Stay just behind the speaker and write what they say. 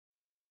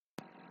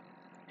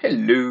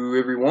Hello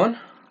everyone.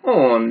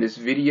 On this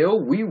video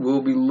we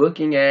will be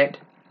looking at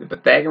the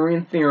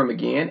Pythagorean theorem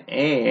again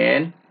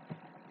and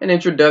an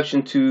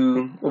introduction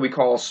to what we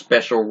call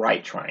special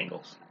right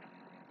triangles.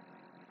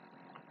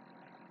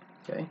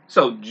 Okay,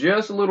 so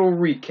just a little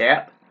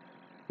recap.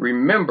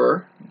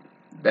 Remember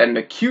that an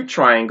acute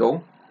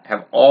triangle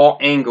have all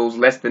angles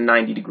less than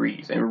 90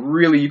 degrees, and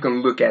really you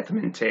can look at them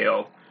and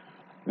tell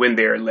when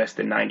they're less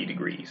than 90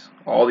 degrees.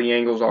 All the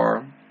angles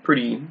are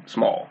pretty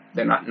small.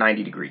 They're not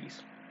 90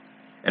 degrees.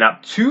 An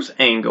obtuse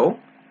angle,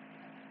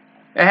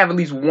 I have at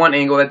least one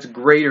angle that's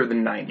greater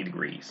than 90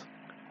 degrees.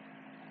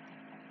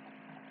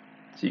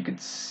 So you can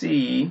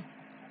see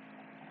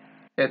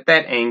that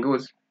that angle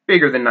is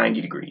bigger than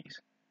 90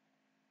 degrees.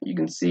 You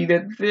can see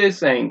that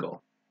this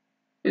angle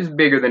is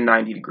bigger than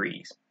 90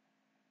 degrees.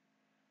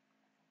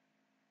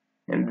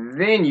 And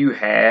then you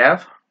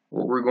have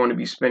what we're going to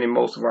be spending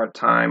most of our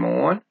time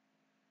on,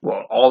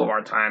 well, all of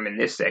our time in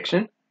this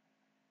section,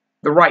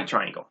 the right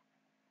triangle,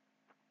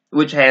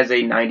 which has a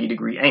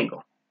 90-degree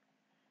angle.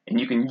 And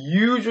you can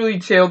usually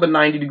tell the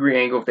 90-degree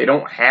angle. If they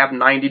don't have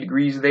 90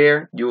 degrees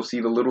there, you'll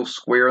see the little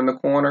square in the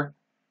corner.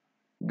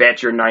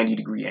 That's your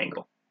 90-degree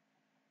angle.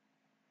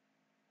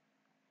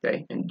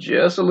 Okay, and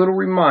just a little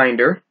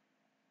reminder,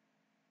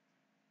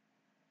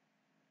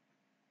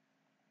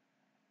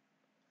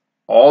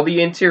 all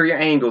the interior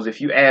angles,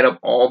 if you add up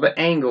all the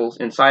angles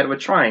inside of a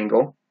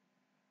triangle,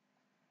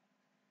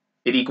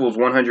 it equals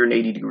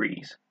 180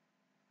 degrees.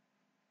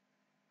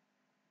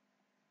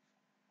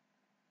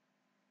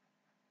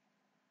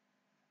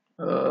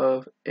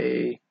 Of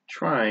a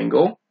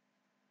triangle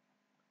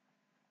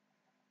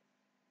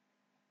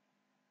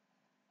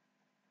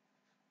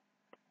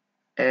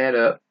add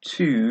up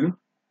to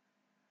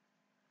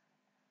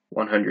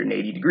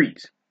 180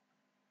 degrees.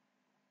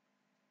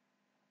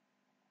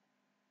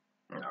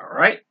 All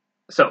right,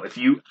 so if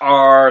you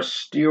are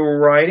still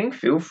writing,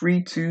 feel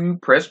free to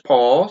press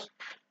pause,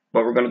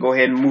 but we're going to go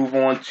ahead and move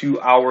on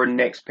to our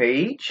next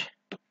page.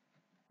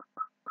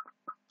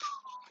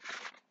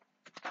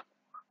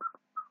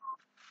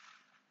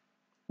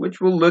 Which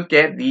will look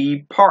at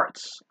the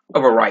parts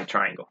of a right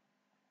triangle.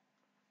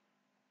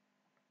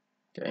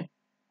 Okay.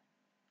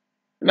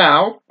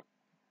 Now,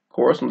 of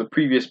course, on the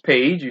previous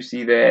page, you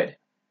see that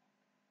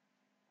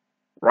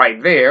right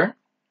there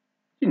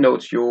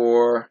denotes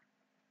your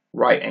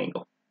right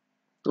angle,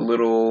 the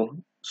little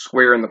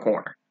square in the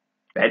corner.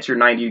 That's your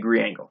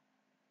 90-degree angle.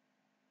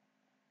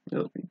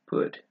 Let me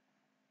put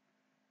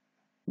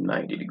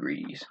 90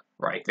 degrees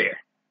right there.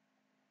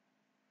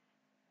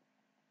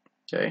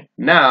 Okay.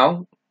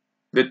 Now,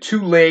 the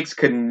two legs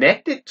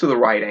connected to the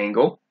right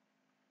angle,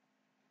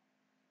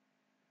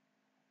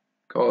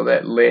 call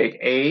that leg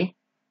A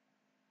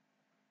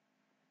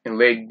and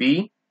leg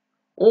B,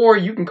 or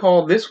you can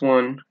call this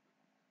one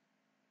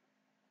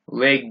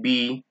leg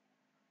B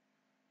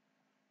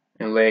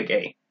and leg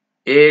A.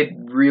 It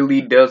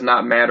really does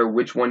not matter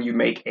which one you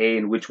make A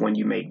and which one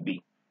you make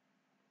B.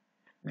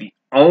 The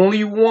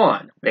only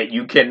one that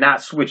you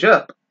cannot switch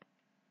up,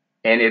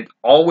 and it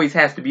always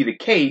has to be the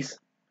case,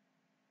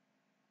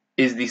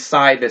 is the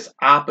side that's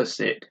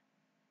opposite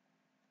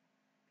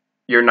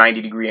your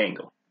 90-degree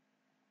angle.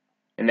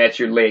 And that's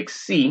your leg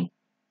C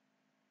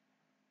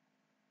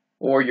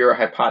or your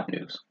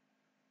hypotenuse.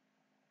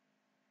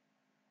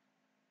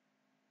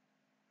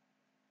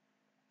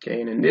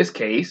 Okay, and in this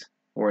case,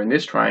 or in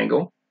this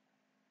triangle,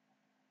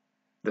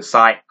 the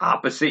side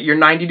opposite your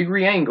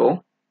 90-degree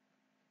angle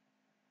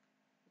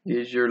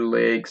is your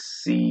leg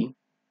C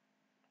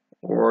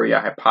or your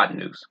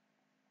hypotenuse.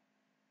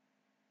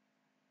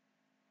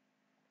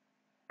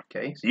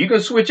 Okay, so you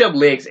can switch up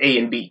legs A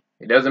and B.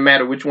 It doesn't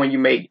matter which one you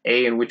make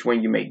A and which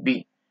one you make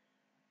B.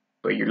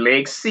 But your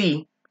leg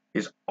C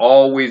is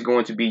always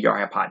going to be your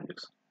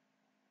hypotenuse.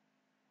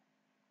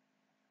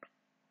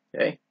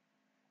 Okay,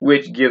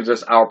 which gives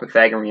us our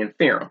Pythagorean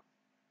theorem.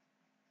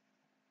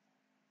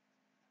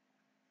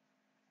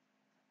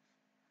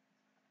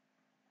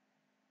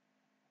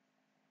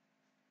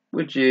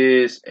 Which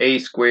is A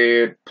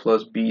squared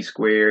plus B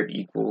squared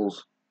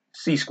equals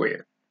C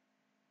squared.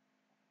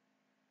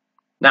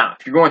 Now,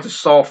 if you're going to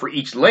solve for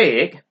each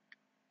leg,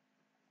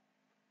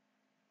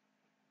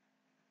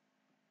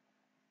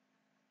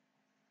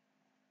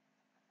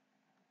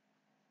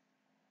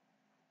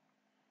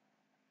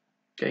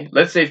 okay,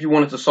 let's say if you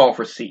wanted to solve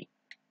for C.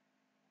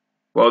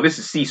 Well, this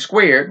is C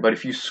squared, but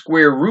if you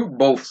square root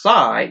both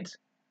sides,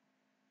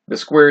 the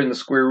square and the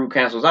square root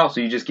cancels out,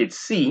 so you just get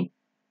C.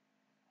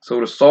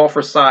 So to solve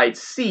for side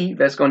C,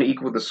 that's going to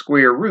equal the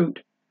square root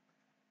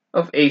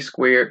of A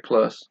squared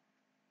plus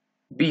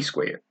B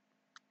squared.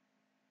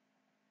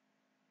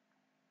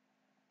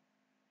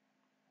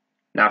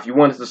 Now, if you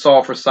wanted to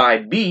solve for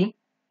side B,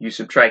 you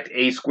subtract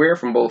A squared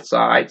from both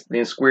sides,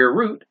 then square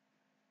root.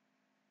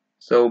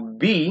 So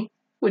B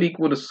would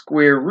equal the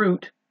square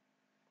root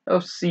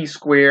of C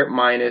squared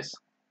minus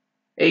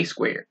A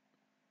squared.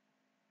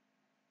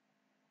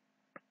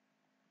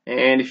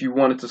 And if you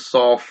wanted to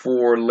solve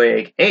for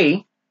leg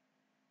A,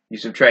 you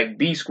subtract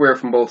B squared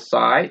from both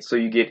sides, so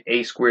you get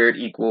A squared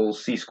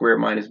equals C squared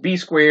minus B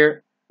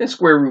squared, then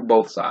square root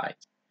both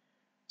sides.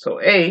 So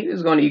A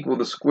is going to equal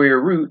the square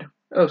root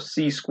of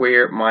c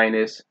squared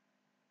minus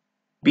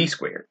b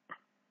squared.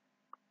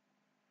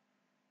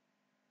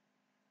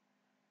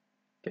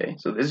 Okay,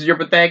 so this is your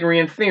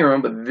Pythagorean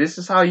theorem, but this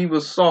is how you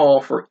will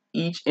solve for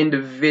each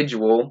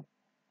individual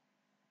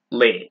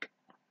leg.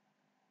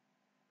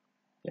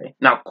 Okay.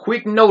 Now,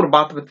 quick note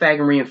about the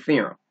Pythagorean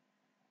theorem.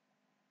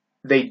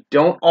 They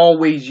don't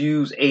always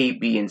use A,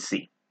 B, and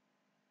C.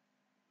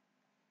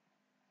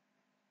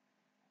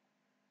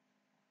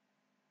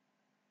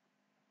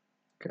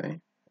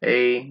 Okay,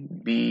 A,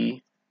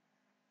 B,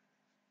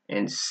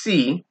 and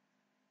C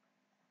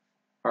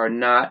are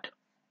not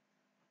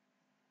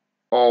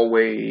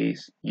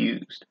always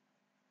used.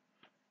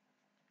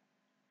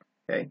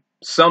 Okay,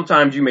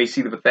 sometimes you may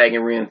see the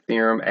Pythagorean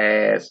theorem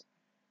as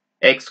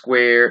x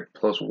squared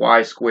plus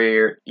y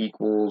squared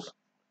equals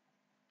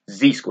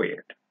z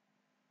squared.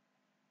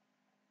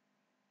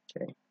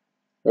 Okay,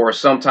 or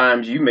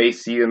sometimes you may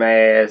see them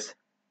as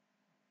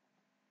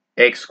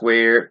x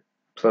squared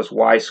plus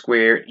y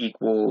squared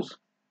equals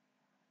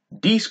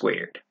d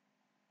squared.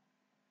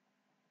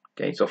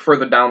 Okay, so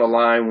further down the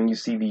line, when you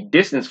see the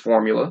distance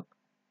formula,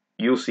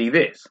 you'll see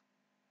this.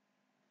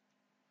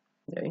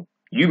 Okay,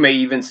 you may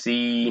even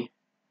see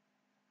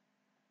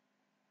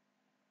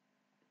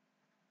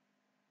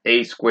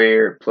a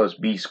squared plus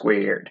b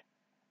squared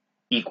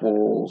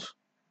equals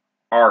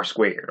r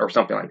squared or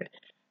something like that.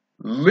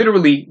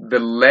 Literally, the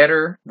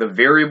letter, the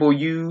variable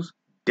used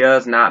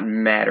does not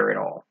matter at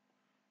all.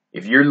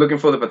 If you're looking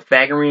for the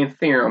Pythagorean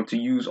theorem to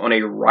use on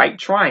a right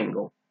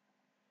triangle,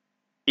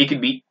 it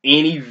could be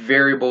any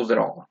variables at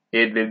all.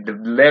 The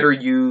letter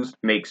used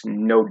makes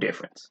no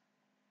difference.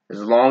 As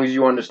long as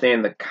you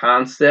understand the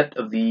concept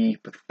of the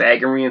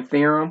Pythagorean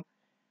theorem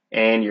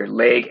and your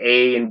leg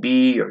A and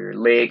B or your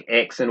leg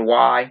X and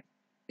Y,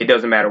 it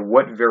doesn't matter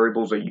what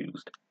variables are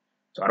used.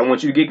 So I don't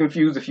want you to get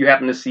confused if you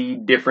happen to see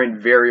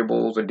different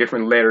variables or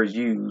different letters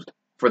used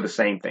for the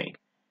same thing.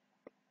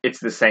 It's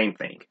the same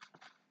thing.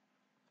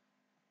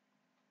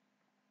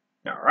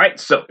 All right,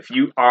 so if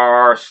you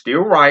are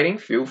still writing,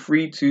 feel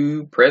free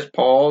to press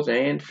pause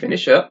and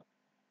finish up.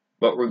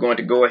 But we're going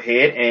to go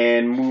ahead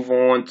and move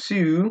on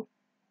to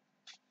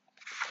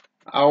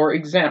our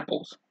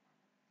examples.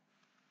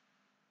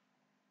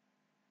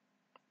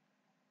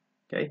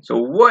 Okay, so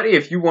what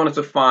if you wanted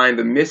to find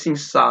the missing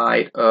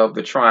side of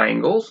the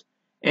triangles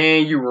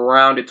and you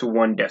round it to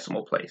 1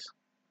 decimal place?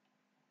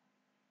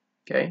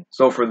 Okay,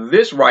 so for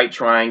this right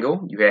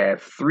triangle, you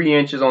have 3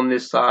 inches on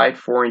this side,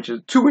 4 inches,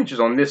 2 inches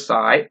on this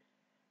side,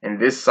 and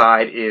this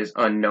side is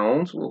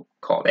unknown, so we'll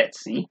call that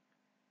C.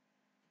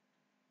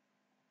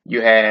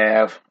 You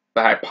have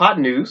the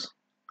hypotenuse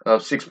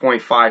of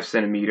 6.5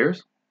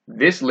 centimeters.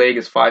 This leg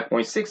is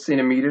 5.6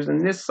 centimeters, and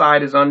this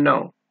side is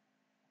unknown.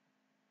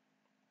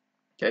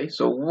 Okay,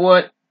 so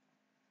what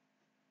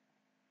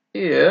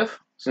if,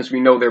 since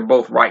we know they're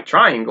both right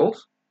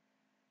triangles,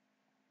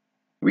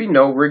 we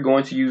know we're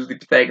going to use the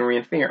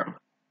Pythagorean theorem.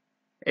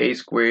 A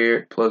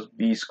squared plus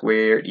b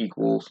squared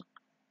equals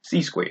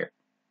c squared.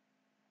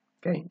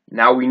 Okay,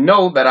 now we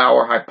know that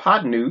our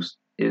hypotenuse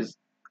is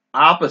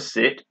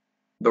opposite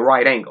the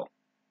right angle.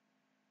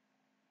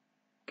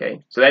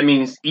 Okay, so that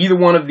means either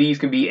one of these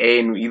can be A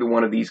and either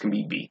one of these can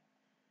be B.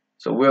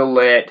 So we'll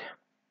let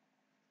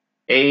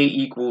A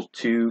equals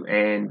 2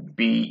 and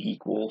B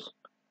equals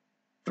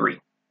 3.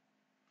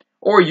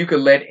 Or you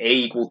could let A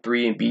equal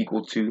 3 and B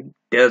equal 2.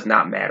 Does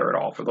not matter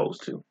at all for those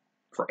two.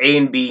 For A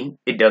and B,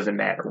 it doesn't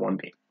matter one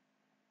bit.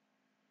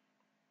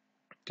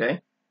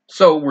 Okay,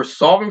 so we're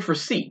solving for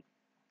C.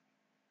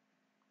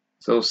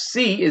 So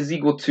C is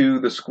equal to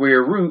the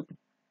square root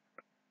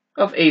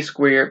of A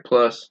squared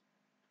plus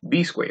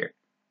B squared.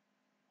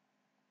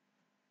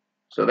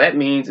 So that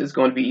means it's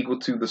going to be equal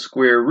to the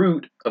square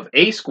root of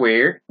A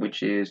squared,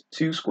 which is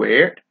 2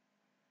 squared,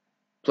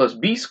 plus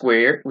B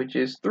squared, which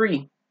is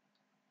 3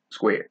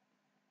 squared.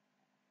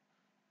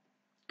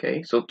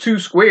 Okay, so 2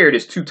 squared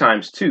is 2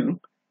 times 2.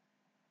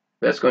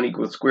 That's going to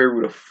equal the square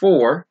root of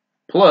 4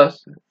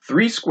 plus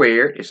 3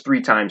 squared is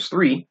 3 times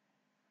 3.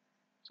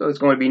 So it's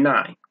going to be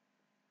 9.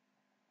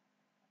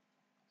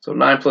 So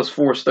 9 plus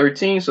 4 is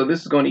 13. So this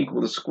is going to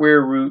equal the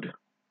square root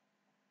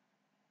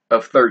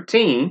of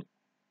 13.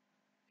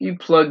 You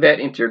plug that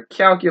into your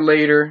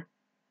calculator,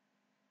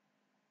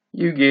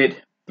 you get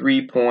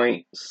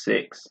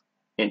 3.6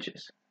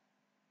 inches.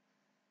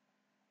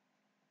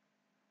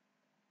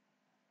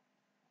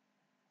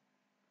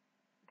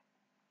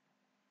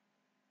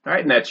 All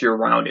right, and that's your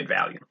rounded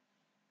value.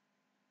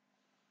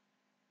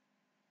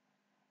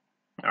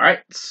 All right,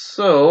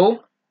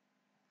 so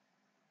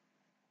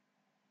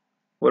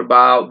what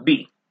about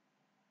B?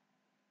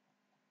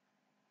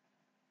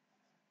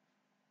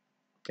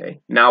 Okay,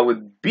 now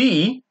with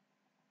B,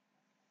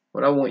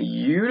 what I want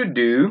you to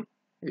do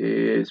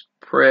is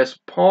press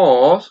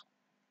pause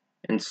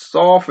and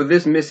solve for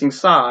this missing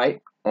side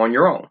on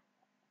your own.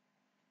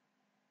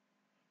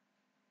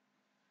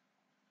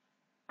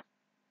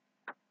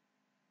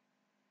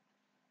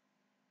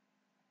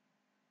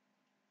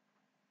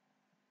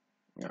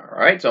 All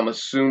right, so I'm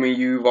assuming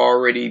you've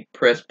already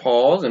pressed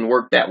pause and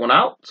worked that one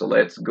out. So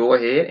let's go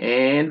ahead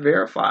and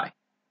verify.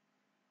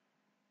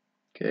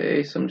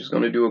 Okay, so I'm just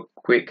going to do a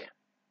quick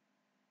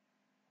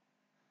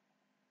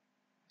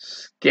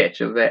sketch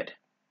of that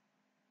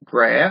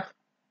graph.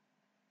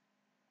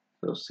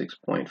 So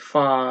 6.5,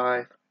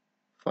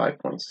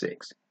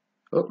 5.6.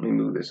 Oh, let me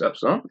move this up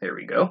some. There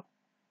we go.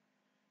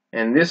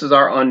 And this is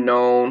our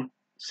unknown.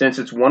 Since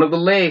it's one of the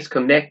legs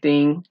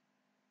connecting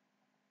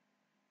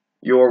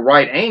your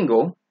right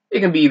angle,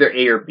 it can be either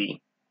A or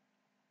B.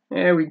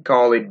 And we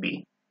call it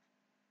B.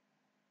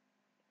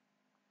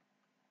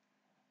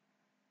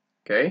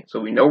 Okay, so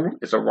we know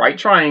it's a right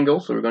triangle,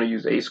 so we're going to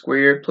use A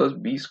squared plus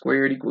B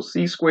squared equals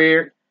C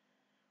squared.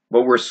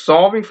 But we're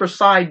solving for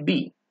side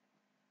B.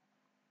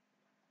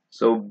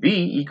 So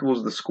B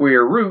equals the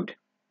square root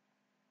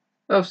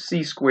of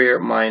C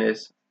squared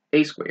minus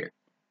A squared.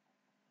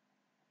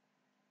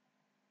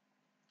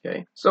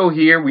 Okay, so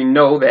here we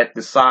know that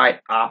the side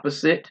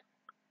opposite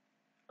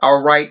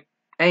our right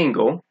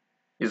angle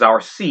is our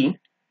C.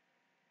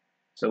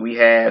 So we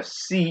have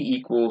C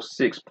equals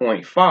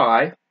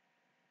 6.5,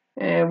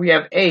 and we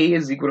have A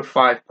is equal to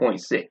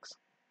 5.6,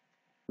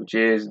 which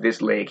is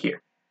this leg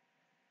here.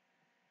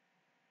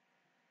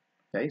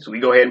 Okay, so we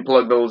go ahead and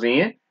plug those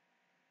in.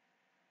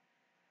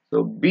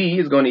 So B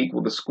is going to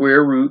equal the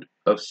square root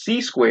of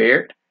C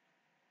squared,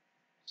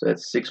 so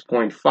that's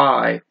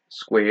 6.5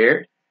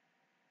 squared,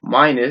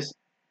 minus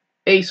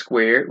A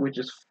squared, which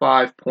is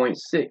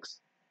 5.6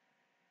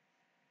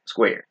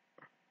 squared.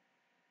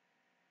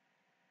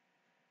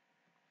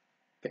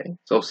 Okay,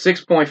 so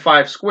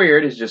 6.5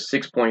 squared is just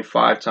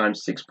 6.5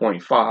 times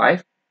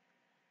 6.5.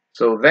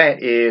 So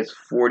that is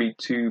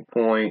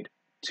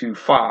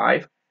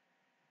 42.25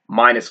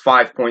 minus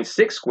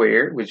 5.6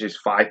 squared, which is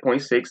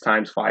 5.6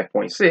 times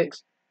 5.6,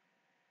 which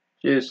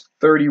is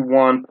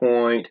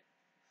 31.36.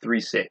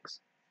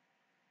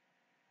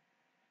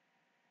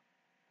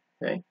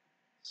 Okay,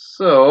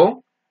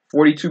 so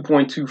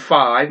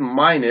 42.25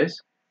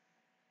 minus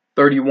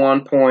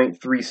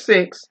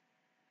 31.36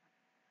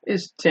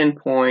 is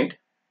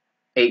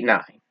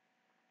 10.89.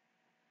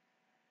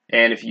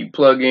 And if you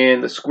plug in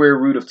the square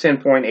root of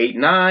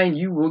 10.89,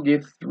 you will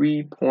get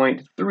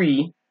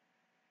 3.3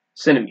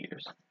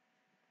 centimeters.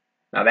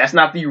 Now that's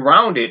not the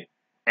rounded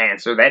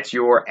answer, that's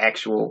your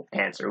actual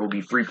answer. It will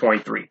be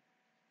 3.3.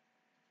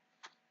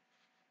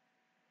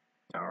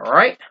 All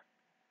right.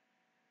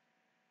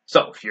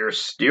 So if you're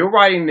still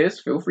writing this,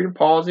 feel free to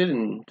pause it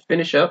and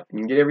finish up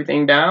and get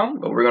everything down.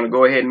 But we're going to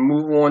go ahead and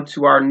move on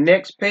to our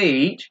next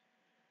page,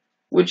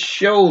 which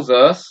shows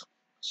us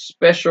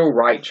special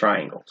right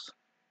triangles.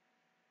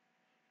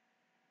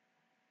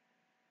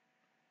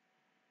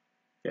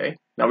 Okay,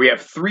 now we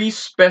have three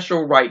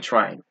special right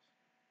triangles.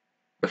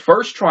 The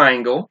first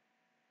triangle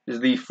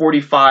is the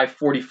 45,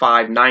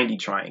 45, 90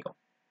 triangle.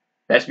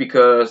 That's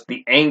because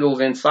the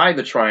angles inside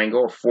the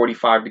triangle are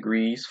 45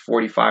 degrees,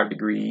 45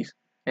 degrees,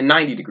 and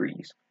 90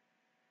 degrees.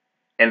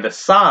 And the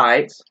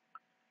sides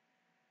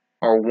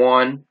are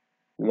 1,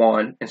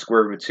 1, and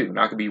square root of 2.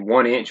 Now it could be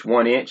 1 inch,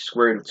 square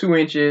root of 2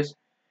 inches.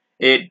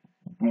 1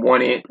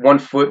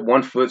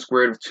 foot,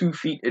 square root of 2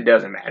 feet. It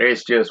doesn't matter.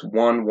 It's just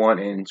 1, 1,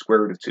 and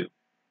square root of 2.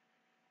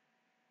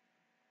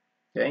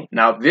 Okay.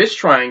 Now this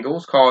triangle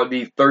is called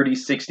the 30,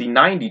 60,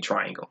 90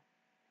 triangle.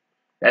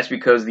 That's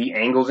because the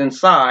angles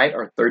inside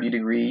are 30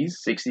 degrees,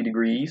 60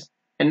 degrees,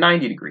 and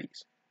 90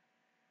 degrees.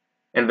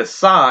 And the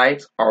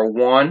sides are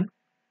 1,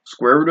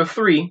 square root of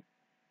 3,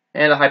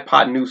 and a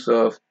hypotenuse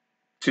of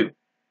 2.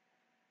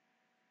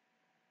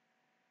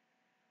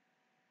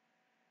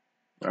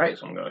 All right,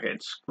 so I'm going to go ahead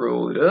and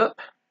scroll it up.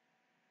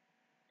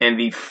 And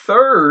the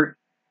third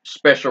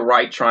special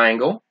right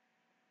triangle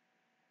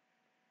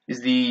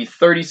is the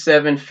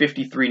 37,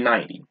 53,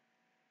 90.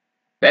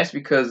 That's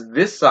because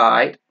this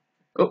side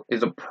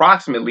is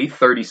approximately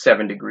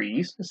 37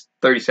 degrees. It's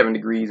 37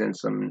 degrees and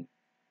some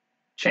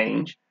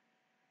change.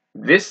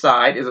 This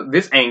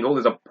angle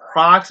is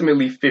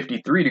approximately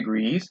 53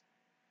 degrees,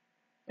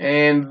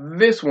 and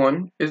this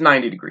one is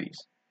 90 degrees.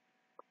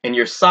 And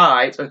your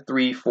sides are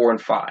 3, 4,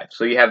 and 5.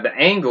 So you have the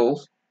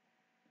angles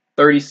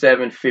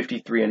 37,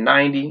 53, and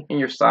 90, and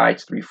your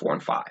sides 3, 4,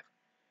 and 5.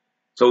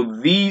 So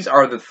these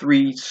are the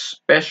three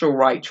special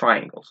right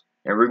triangles,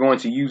 and we're going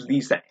to use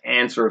these to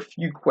answer a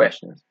few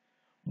questions.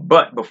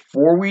 But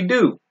before we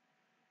do,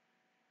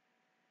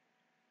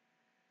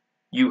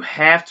 you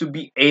have to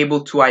be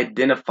able to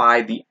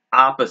identify the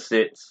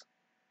opposites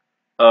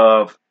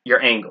of your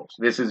angles.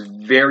 This is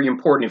very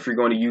important if you're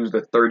going to use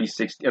the 30,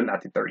 60,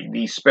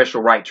 these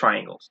special right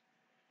triangles.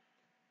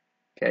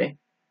 Okay,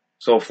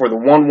 so for the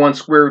 1, 1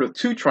 square root of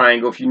 2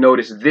 triangle, if you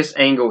notice this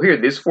angle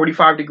here, this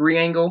 45 degree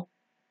angle,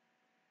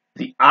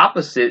 the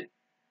opposite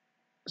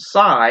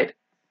side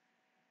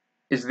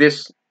is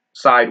this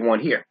side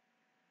 1 here.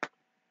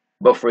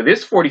 But for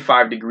this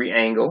 45 degree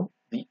angle,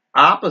 the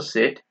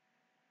opposite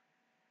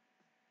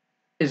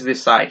is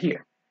this side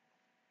here.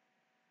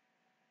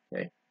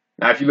 Okay.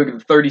 Now, if you look at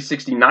the 30,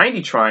 60,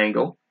 90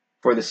 triangle,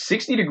 for the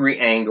 60 degree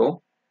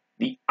angle,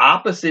 the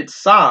opposite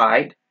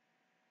side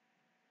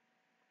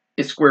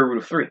is square root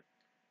of 3.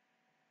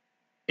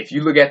 If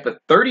you look at the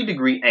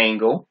 30-degree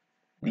angle,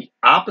 the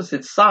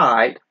opposite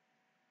side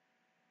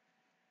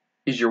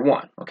is your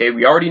 1. Okay,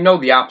 we already know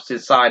the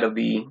opposite side of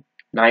the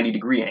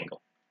 90-degree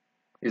angle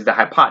is the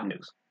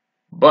hypotenuse.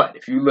 But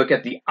if you look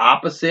at the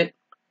opposite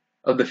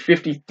of the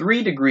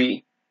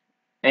 53-degree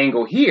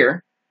angle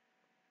here,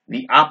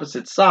 the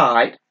opposite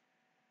side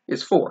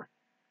is 4.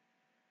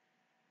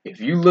 If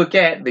you look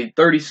at the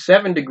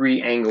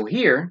 37-degree angle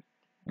here,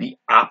 the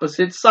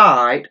opposite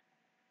side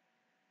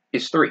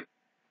is 3.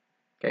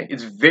 Okay,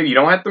 you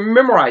don't have to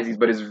memorize these,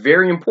 but it's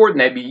very important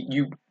that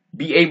you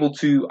be able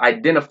to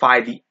identify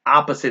the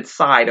opposite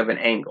side of an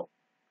angle.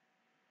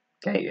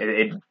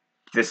 Okay,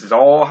 this is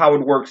all how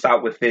it works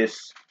out with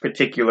this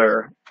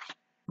particular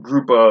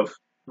group of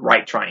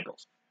right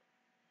triangles.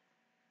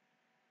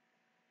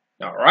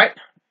 All right.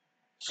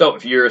 So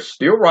if you're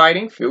still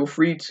writing, feel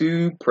free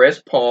to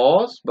press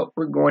pause, but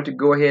we're going to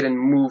go ahead and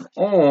move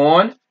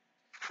on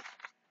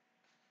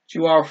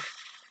to our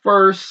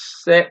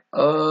first set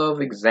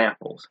of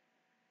examples.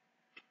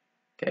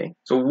 Okay,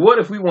 so what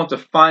if we want to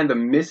find the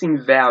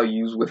missing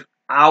values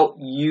without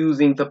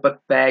using the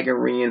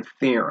Pythagorean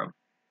theorem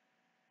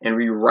and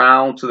we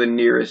round to the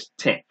nearest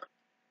tenth?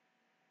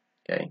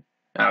 Okay,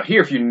 now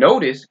here if you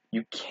notice,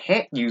 you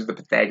can't use the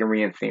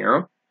Pythagorean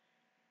theorem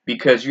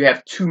because you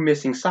have two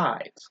missing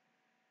sides.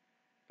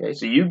 Okay,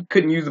 so you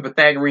couldn't use the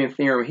Pythagorean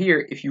theorem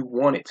here if you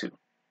wanted to.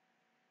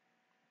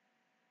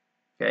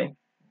 Okay,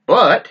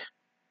 but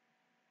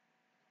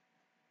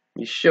let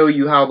me show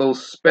you how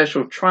those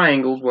special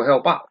triangles will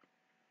help out.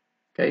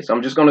 Okay, so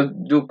I'm just going to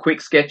do a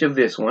quick sketch of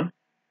this one.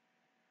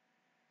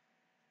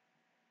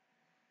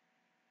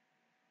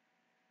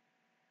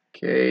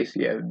 Okay, so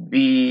you have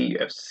B, you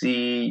have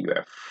C, you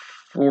have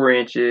 4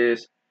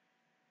 inches,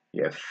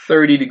 you have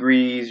 30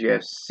 degrees, you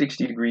have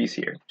 60 degrees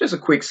here. Just a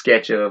quick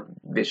sketch of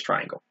this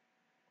triangle.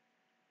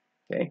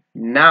 Okay,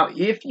 now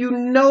if you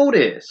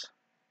notice,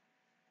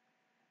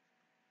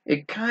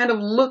 it kind of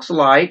looks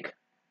like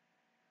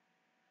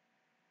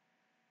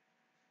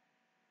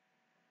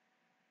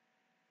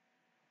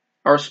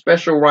our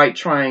special right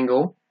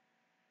triangle,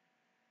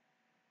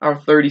 our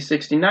 30,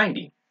 60,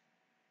 90.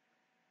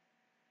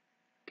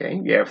 Okay,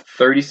 you have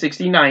 30,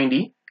 60,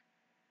 90.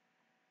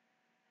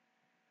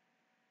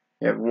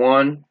 You have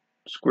 1,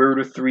 square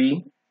root of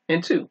 3,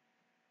 and 2.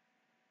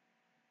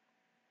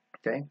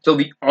 Okay, so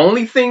the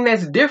only thing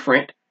that's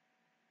different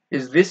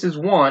is this is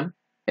 1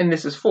 and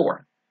this is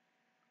 4.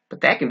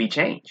 But that can be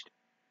changed.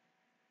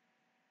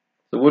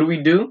 So what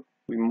do?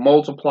 We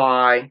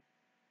multiply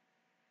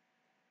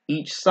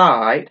each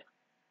side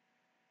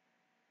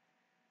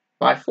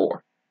by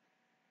 4.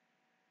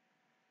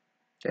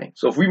 Okay,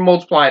 so if we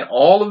multiplied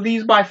all of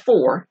these by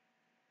 4,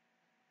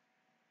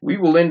 we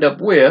will end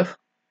up with,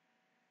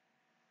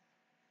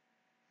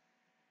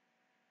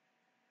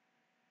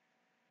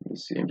 let me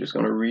see, I'm just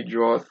going to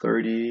redraw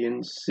 30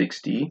 and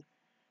 60.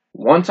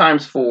 1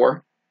 times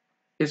 4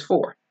 is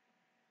 4.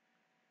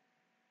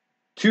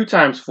 2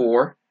 times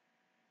 4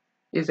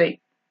 is 8.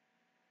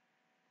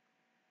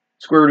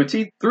 Square root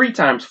of 3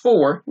 times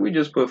 4, we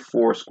just put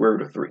 4 square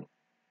root of 3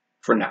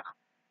 for now.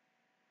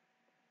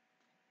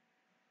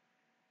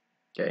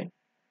 Okay,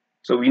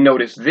 so we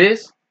notice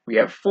this, we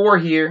have 4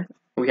 here,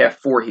 we have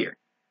 4 here.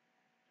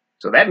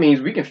 So that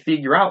means we can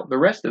figure out the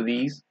rest of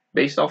these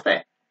based off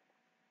that.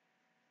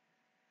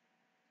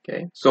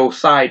 Okay, so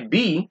side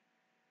B,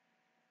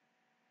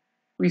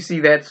 we see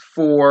that's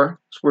 4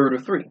 square root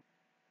of 3. If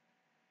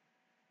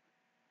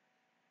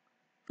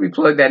we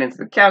plug that into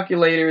the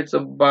calculator, it's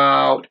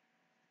about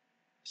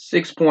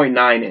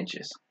 6.9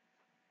 inches.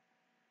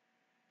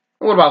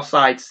 And what about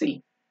side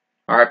C,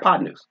 our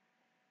hypotenuse?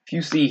 If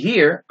you see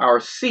here, our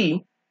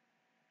C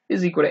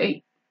is equal to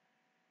 8.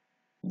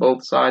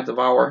 Both sides of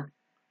our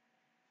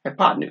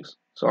hypotenuse.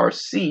 So our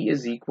C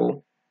is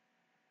equal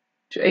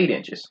to 8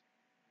 inches.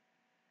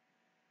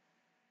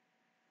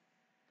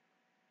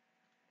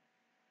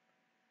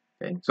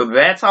 Okay, so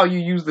that's how you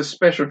use the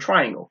special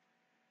triangle.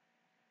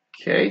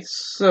 Okay,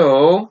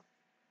 so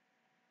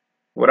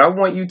what I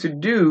want you to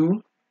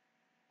do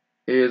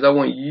is I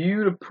want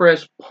you to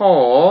press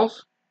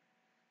pause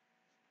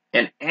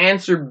and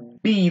answer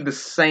B the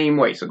same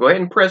way. So go ahead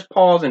and press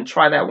pause and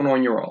try that one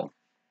on your own.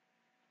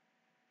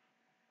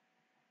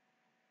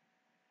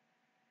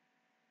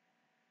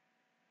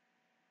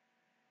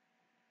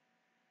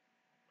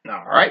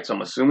 All right, so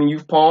I'm assuming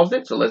you've paused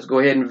it. So let's go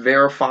ahead and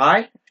verify.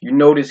 If you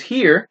notice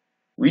here,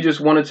 we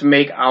just wanted to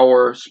make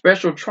our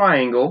special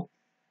triangle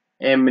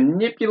and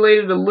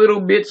manipulate it a little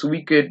bit so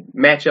we could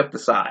match up the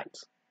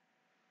sides.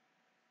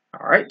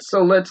 All right,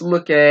 so let's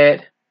look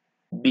at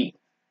B.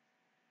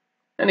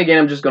 And again,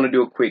 I'm just going to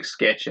do a quick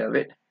sketch of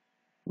it.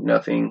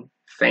 Nothing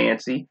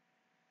fancy.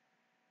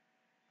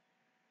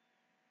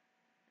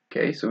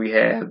 Okay, so we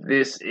have,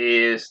 this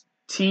is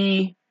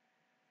T,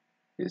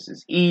 this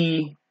is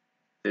E,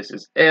 this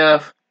is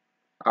F,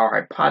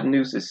 our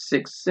hypotenuse is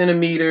 6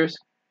 centimeters,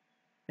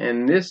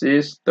 and this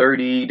is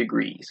 30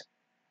 degrees.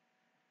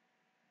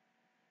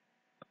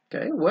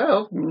 Okay,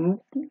 well,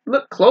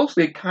 look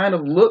closely, it kind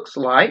of looks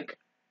like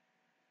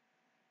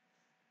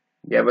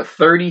You have a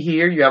 30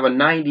 here, you have a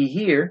 90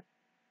 here.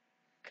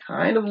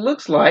 Kind of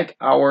looks like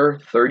our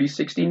 30,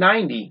 60,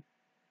 90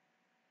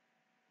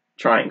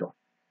 triangle.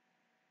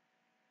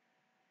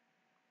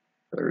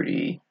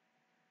 30,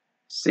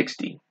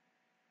 60.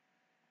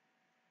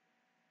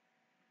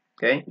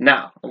 Okay,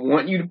 now I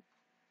want you to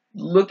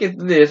look at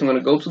this. I'm going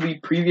to go to the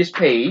previous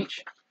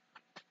page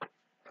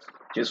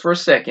just for a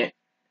second.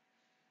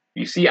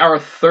 You see our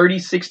 30,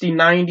 60,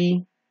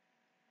 90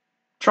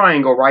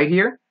 triangle right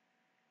here?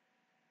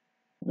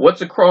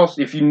 What's across,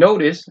 if you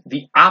notice,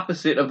 the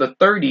opposite of the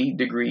 30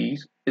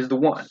 degrees is the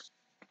 1.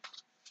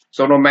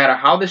 So no matter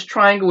how this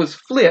triangle is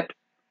flipped,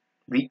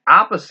 the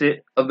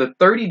opposite of the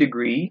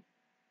 30-degree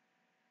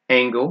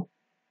angle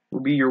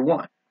will be your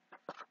 1.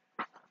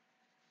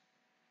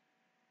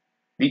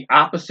 The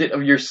opposite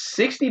of your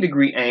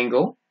 60-degree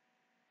angle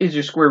is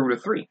your square root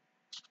of 3.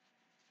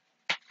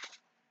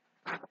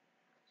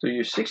 So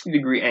your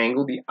 60-degree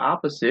angle, the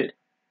opposite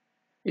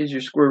is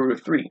your square root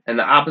of 3. And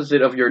the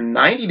opposite of your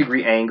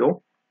 90-degree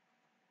angle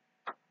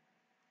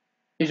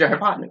is your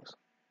hypotenuse.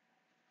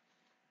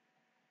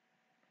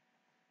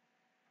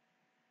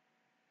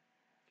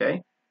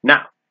 Okay?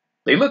 Now,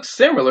 they look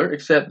similar,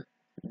 except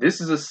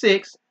this is a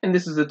 6 and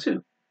this is a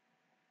 2.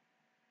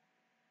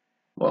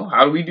 Well,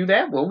 how do we do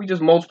that? Well, we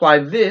just multiply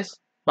this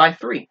by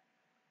 3.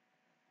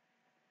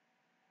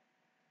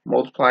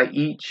 Multiply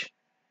each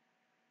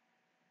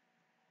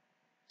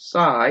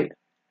side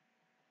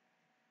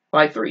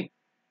by 3.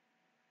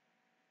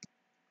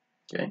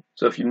 Okay,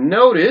 so if you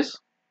notice,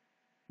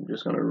 I'm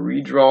just going to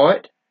redraw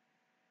it.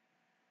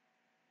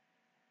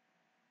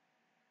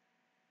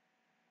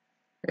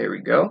 There we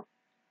go.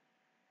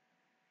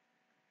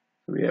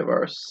 We have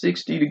our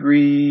 60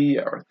 degree,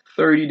 our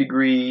 30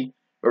 degree,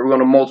 but we're going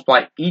to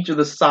multiply each of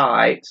the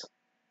sides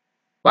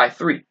by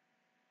 3.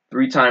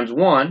 3 times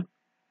 1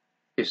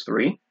 is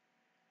 3.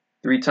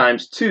 3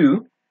 times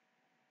 2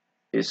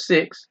 is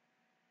 6.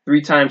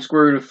 3 times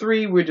square root of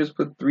 3, we'll just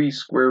put 3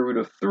 square root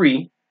of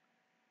 3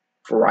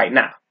 for right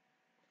now.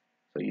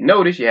 So you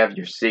notice you have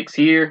your 6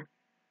 here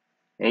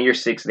and your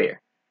 6 there.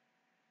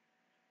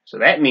 So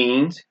that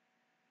means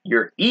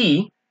your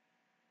E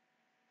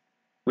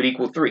would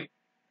equal 3.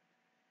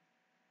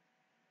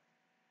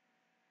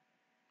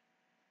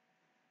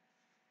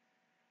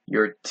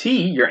 Your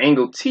T, your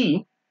angle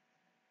T,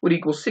 would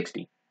equal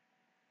 60.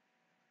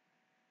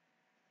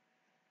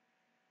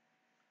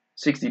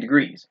 60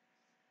 degrees.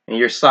 And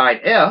your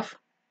side F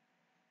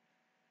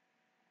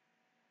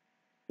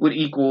would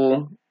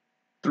equal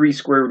 3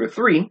 square root of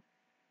 3.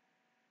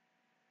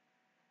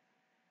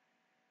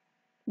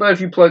 But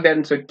if you plug that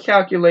into a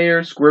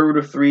calculator, square root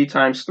of 3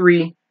 times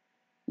 3,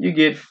 you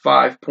get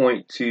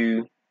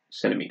 5.2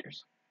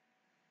 centimeters.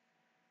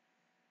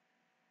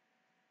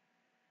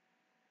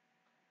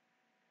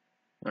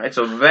 All right,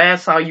 so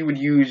that's how you would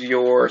use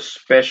your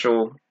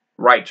special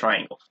right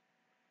triangles.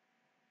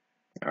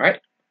 All right,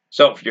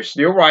 so if you're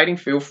still writing,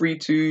 feel free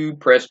to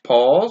press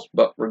pause,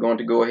 but we're going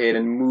to go ahead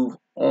and move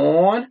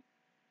on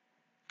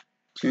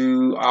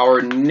to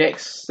our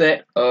next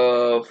set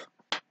of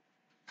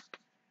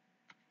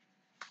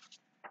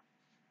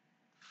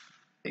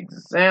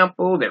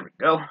example. There we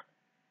go.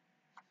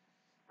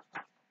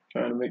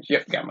 Trying to make,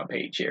 yep, got my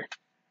page here.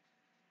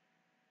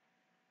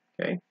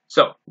 Okay,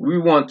 so we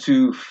want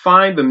to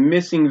find the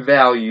missing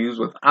values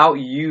without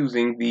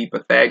using the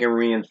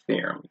Pythagorean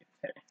theorem.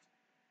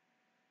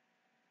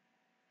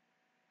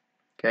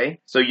 Okay,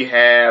 so you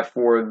have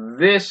for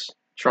this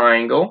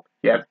triangle,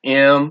 you have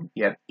M,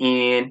 you have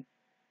N,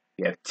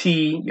 you have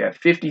T, you have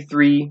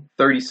 53,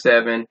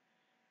 37,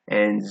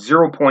 and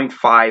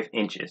 0.5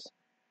 inches.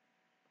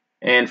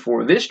 And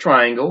for this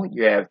triangle,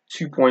 you have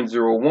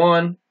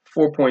 2.01,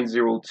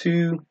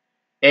 4.02,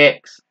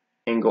 X,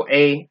 angle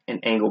A, and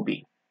angle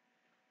B.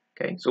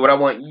 Okay, so what I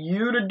want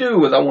you to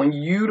do is I want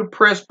you to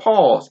press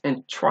pause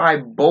and try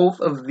both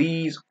of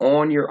these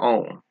on your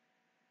own.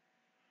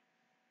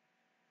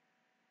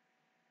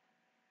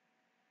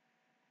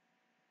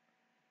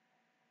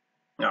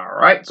 All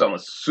right, so I'm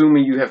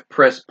assuming you have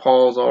pressed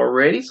pause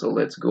already, so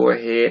let's go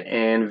ahead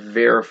and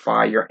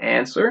verify your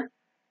answer.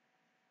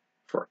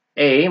 For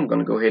A, I'm going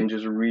to go ahead and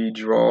just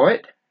redraw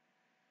it.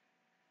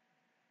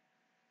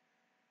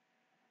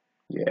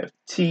 You have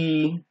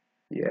T,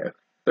 you have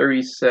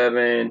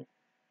 37,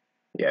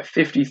 you have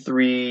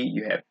 53,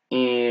 you have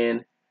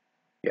N,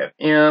 you have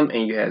M,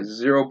 and you have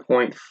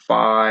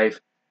 0.5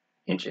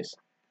 inches.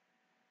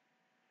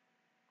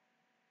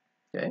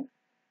 Okay.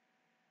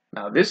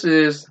 Now this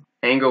is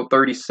angle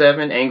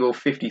 37, angle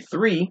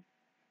 53.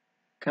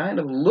 Kind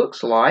of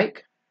looks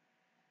like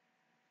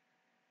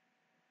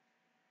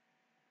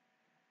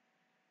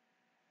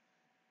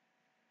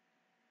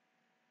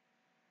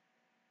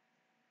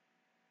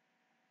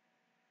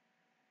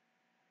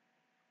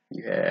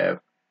you have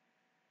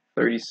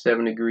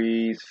 37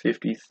 degrees,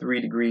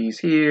 53 degrees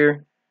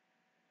here,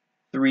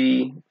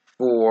 3,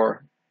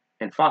 4,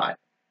 and 5.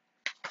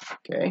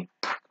 Okay.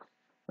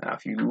 Now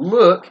if you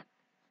look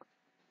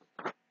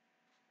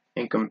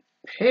and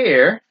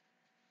compare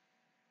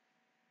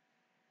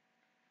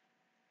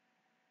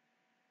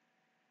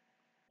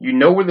You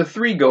know where the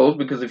 3 goes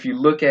because if you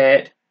look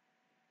at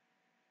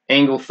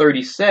angle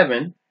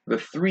 37, the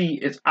 3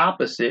 is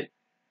opposite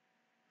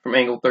from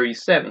angle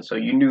 37. So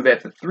you knew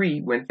that the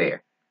 3 went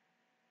there.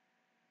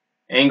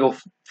 Angle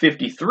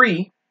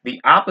 53, the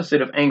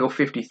opposite of angle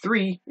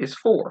 53 is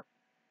 4.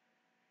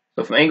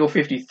 So from angle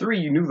 53,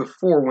 you knew the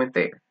 4 went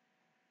there.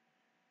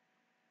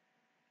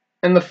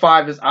 And the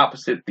 5 is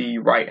opposite the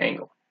right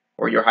angle,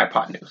 or your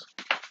hypotenuse.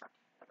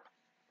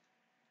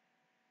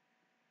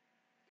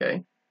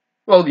 Okay.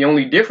 Well, the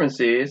only difference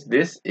is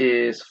this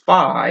is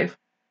 5,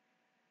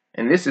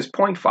 and this is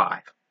 0.5.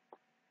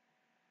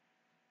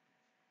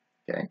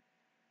 Okay.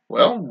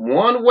 Well,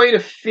 one way to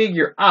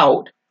figure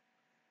out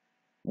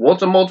what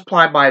to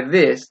multiply by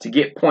this to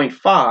get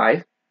 0.5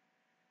 is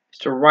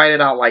to write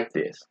it out like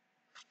this.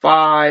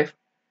 5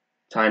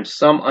 times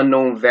some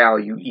unknown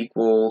value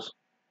equals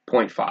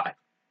 0.5.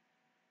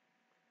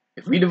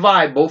 If we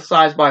divide both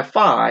sides by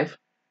 5,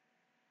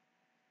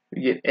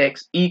 we get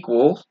x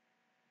equals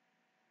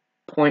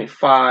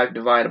 0.5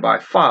 divided by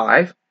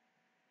 5,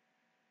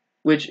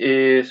 which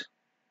is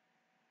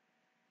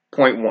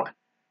 0.1.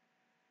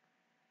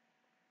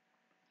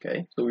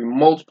 Okay, so we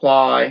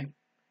multiply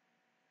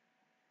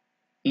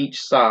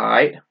each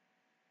side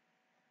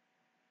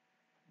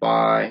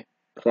by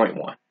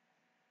 0.1.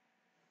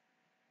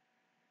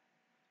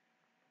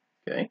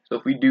 Okay, so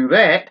if we do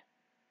that,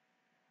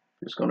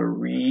 I'm just going to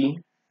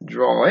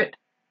redraw it.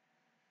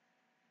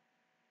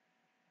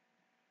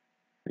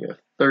 We have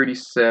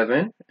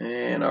 37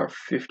 and our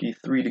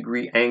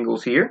 53-degree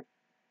angles here.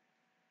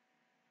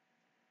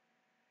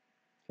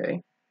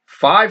 Okay,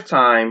 5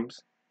 times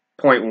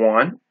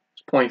 0.1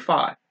 is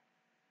 0.5.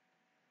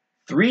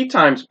 3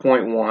 times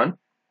 0.1,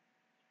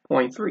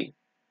 0.3.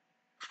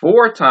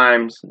 4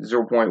 times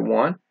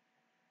 0.1 is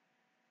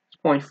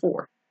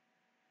 0.4.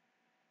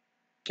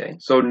 Okay,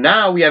 so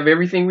now we have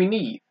everything we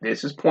need.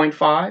 This is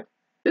 0.5,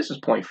 this is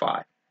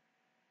 0.5.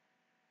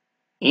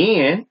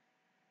 And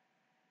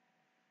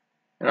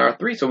our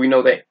 3, so we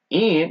know that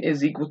n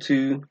is equal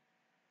to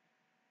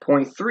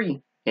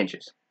 0.3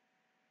 inches.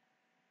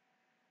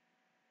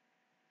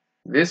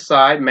 This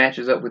side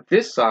matches up with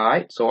this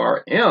side, so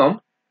our m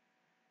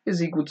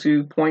is equal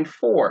to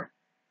 0.4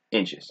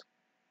 inches.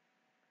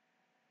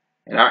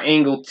 And our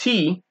angle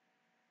T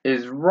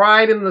is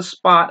right in the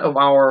spot of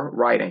our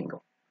right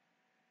angle.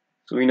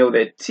 So we know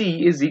that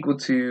T is equal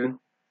to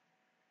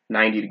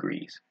 90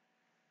 degrees.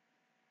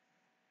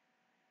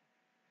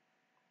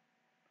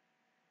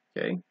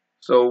 Okay,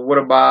 so what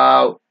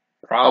about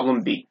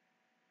problem B?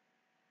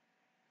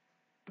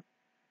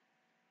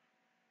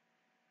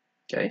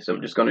 Okay, so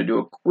I'm just going to do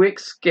a quick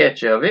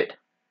sketch of it.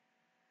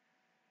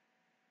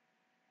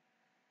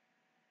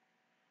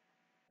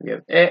 We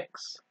have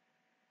x,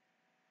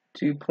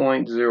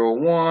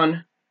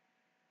 2.01,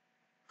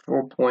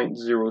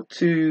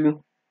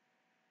 4.02,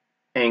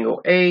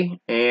 angle A,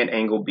 and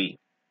angle B.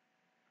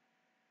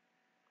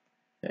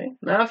 Okay,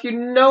 now if you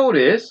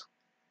notice,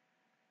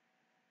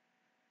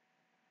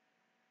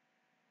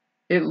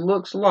 it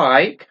looks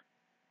like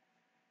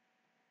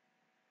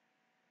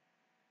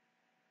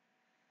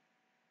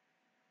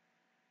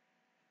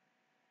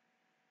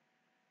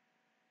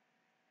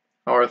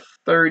our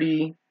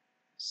 30,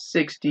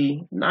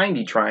 60,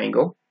 90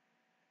 triangle.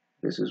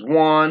 This is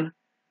 1,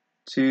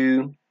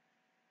 2,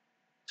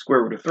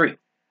 square root of 3.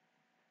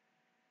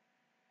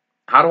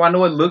 How do I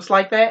know it looks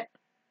like that?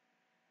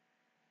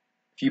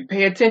 If you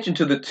pay attention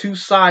to the two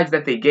sides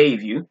that they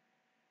gave you,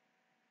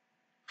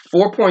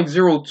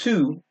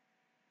 4.02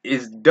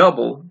 is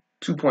double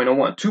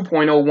 2.01.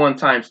 2.01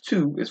 times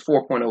 2 is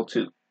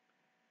 4.02.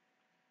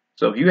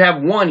 So if you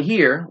have 1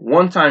 here,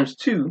 1 times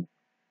 2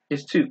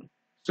 is 2.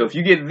 So if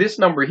you get this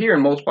number here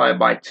and multiply it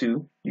by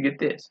 2, you get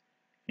this.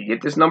 If you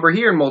get this number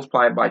here and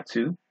multiply it by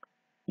 2,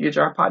 you get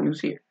your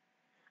hypotenuse here.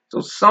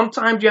 So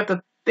sometimes you have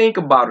to think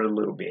about it a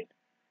little bit.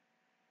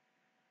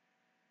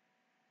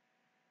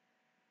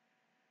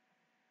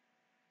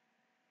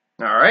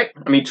 All right,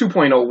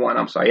 2.01,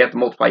 I'm sorry, you have to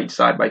multiply each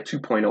side by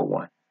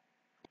 2.01.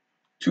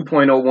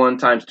 2.01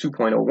 times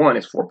 2.01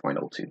 is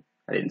 4.02.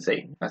 I didn't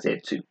say, I said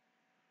 2.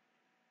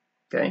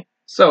 Okay,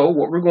 so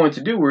what we're going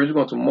to do, we're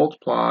going to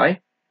multiply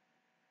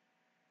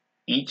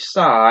each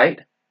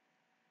side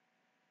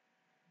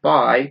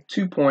by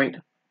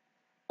 2.01.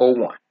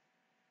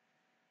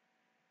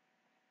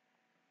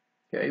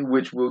 Okay,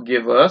 which will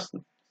give us,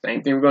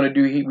 same thing we're going to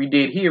do, we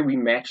did here, we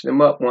matched them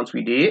up once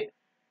we did.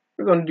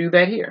 We're going to do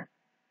that here.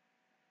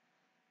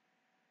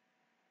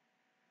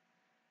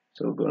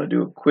 So we're going to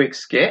do a quick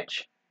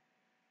sketch.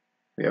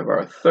 We have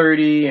our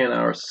 30 and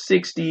our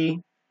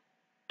 60.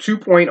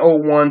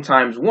 2.01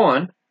 times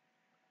 1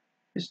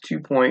 is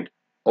 2.01.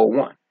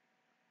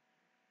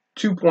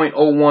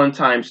 2.01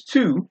 times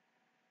 2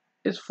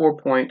 is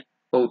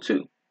 4.02.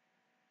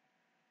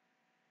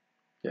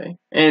 Okay,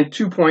 and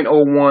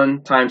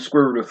 2.01 times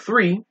square root of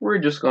 3, we're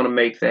just going to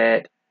make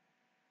that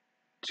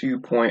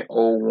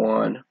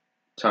 2.01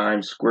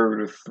 times square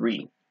root of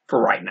 3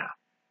 for right now.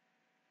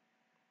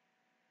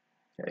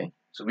 Okay,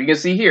 so we can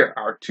see here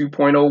our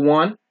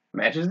 2.01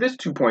 matches this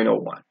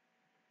 2.01.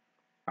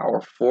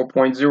 Our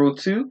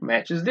 4.02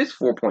 matches this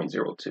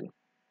 4.02.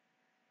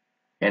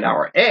 And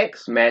our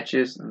x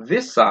matches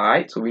this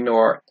side, so we know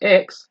our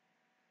x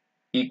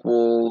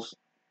equals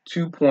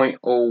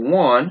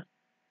 2.01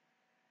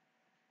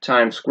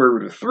 times square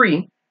root of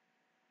 3,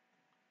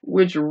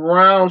 which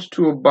rounds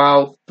to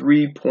about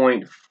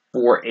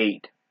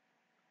 3.48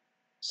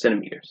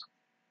 centimeters.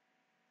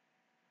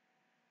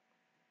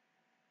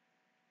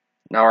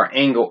 Now our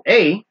angle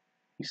A,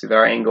 you see that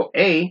our angle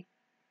A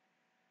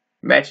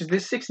matches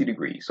this 60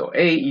 degrees. So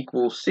A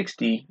equals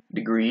 60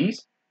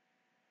 degrees.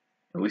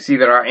 And we see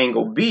that our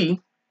angle B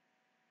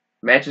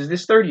matches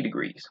this 30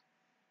 degrees.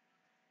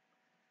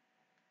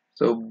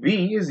 So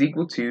B is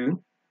equal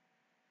to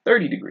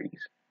 30 degrees.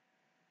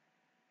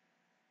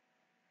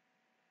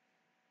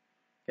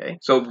 Okay,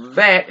 so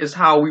that is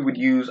how we would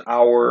use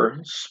our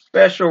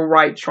special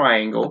right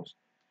triangles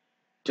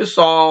to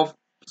solve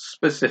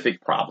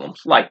specific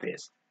problems like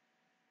this.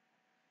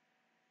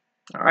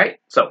 All right,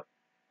 so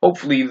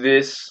hopefully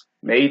this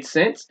made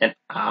sense, and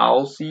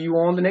I'll see you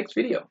on the next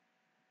video.